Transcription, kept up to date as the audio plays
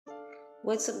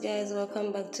What's up guys,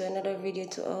 welcome back to another video.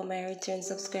 To all my return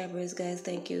subscribers guys,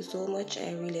 thank you so much.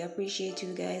 I really appreciate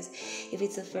you guys. If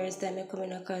it's the first time you're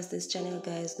coming across this channel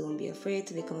guys, don't be afraid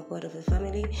to become a part of the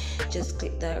family. Just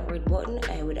click that red button,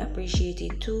 I would appreciate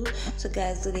it too. So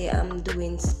guys, today I'm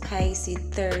doing spicy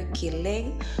turkey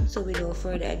leg. So without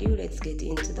further ado, let's get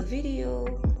into the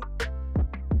video.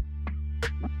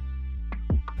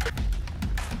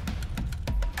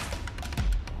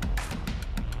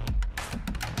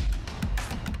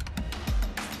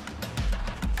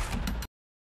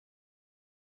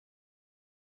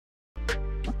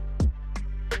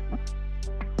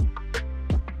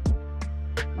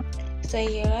 So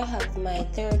here I have my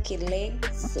turkey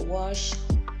legs washed,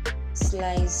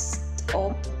 sliced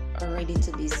up, and ready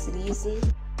to be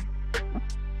seasoned.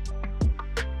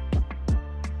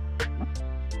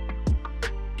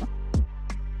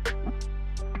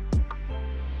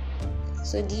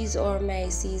 So these are my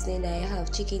seasoning. I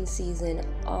have chicken seasoning,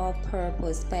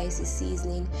 all-purpose spicy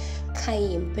seasoning,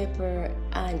 cayenne pepper,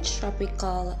 and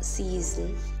tropical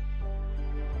seasoning.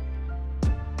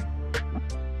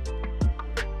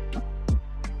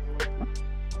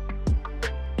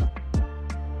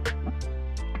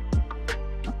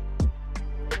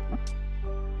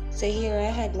 So here I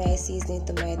had my seasoning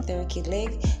to my turkey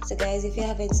leg. So guys, if you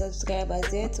haven't subscribed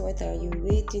as yet, what are you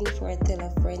waiting for? Tell a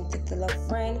friend to tell a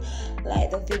friend. Like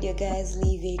the video guys,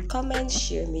 leave a comment,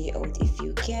 share me out if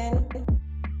you can.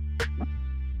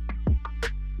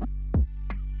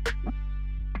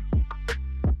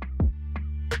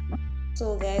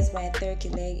 So guys, my turkey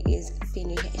leg is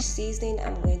finished seasoning.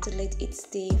 I'm going to let it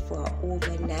stay for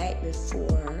overnight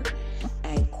before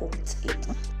I cooked it.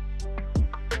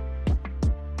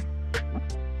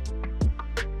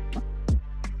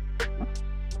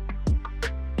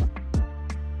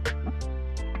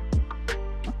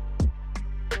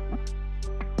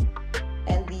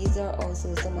 These are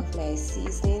also some of my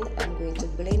seasoning. I'm going to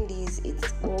blend these.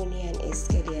 It's onion,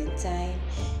 scallion, thyme,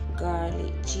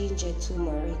 garlic, ginger,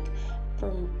 turmeric,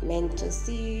 pimento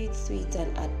seeds, sweet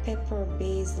and hot pepper,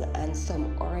 basil, and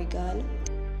some oregano.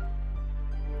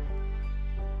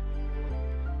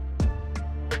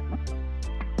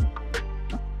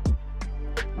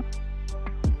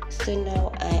 So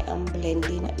now I am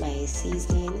blending my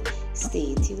seasoning.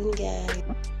 Stay tuned guys.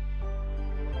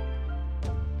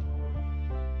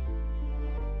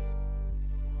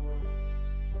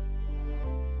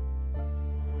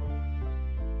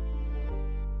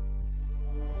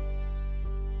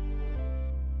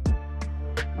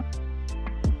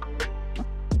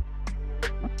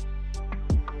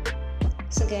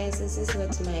 So guys, this is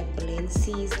what my blend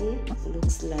season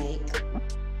looks like.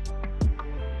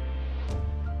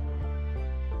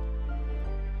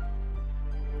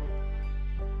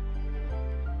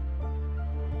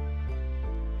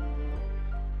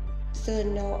 So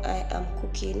now I am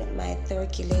cooking my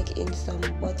turkey leg in some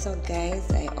butter guys.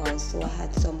 I also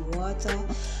had some water.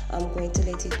 I'm going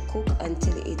to let it cook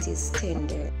until it is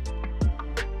tender.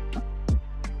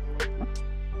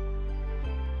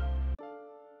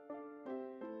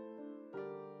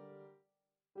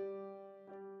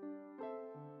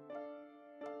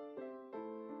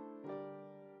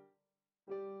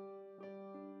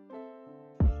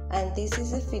 And this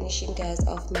is the finishing guys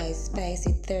of my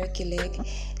spicy turkey leg,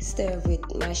 served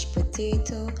with mashed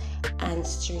potato and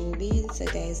string beans. So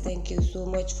guys, thank you so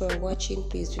much for watching.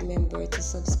 Please remember to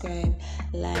subscribe,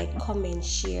 like, comment,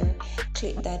 share,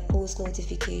 click that post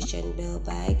notification bell.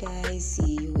 Bye guys,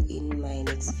 see you in my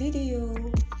next video.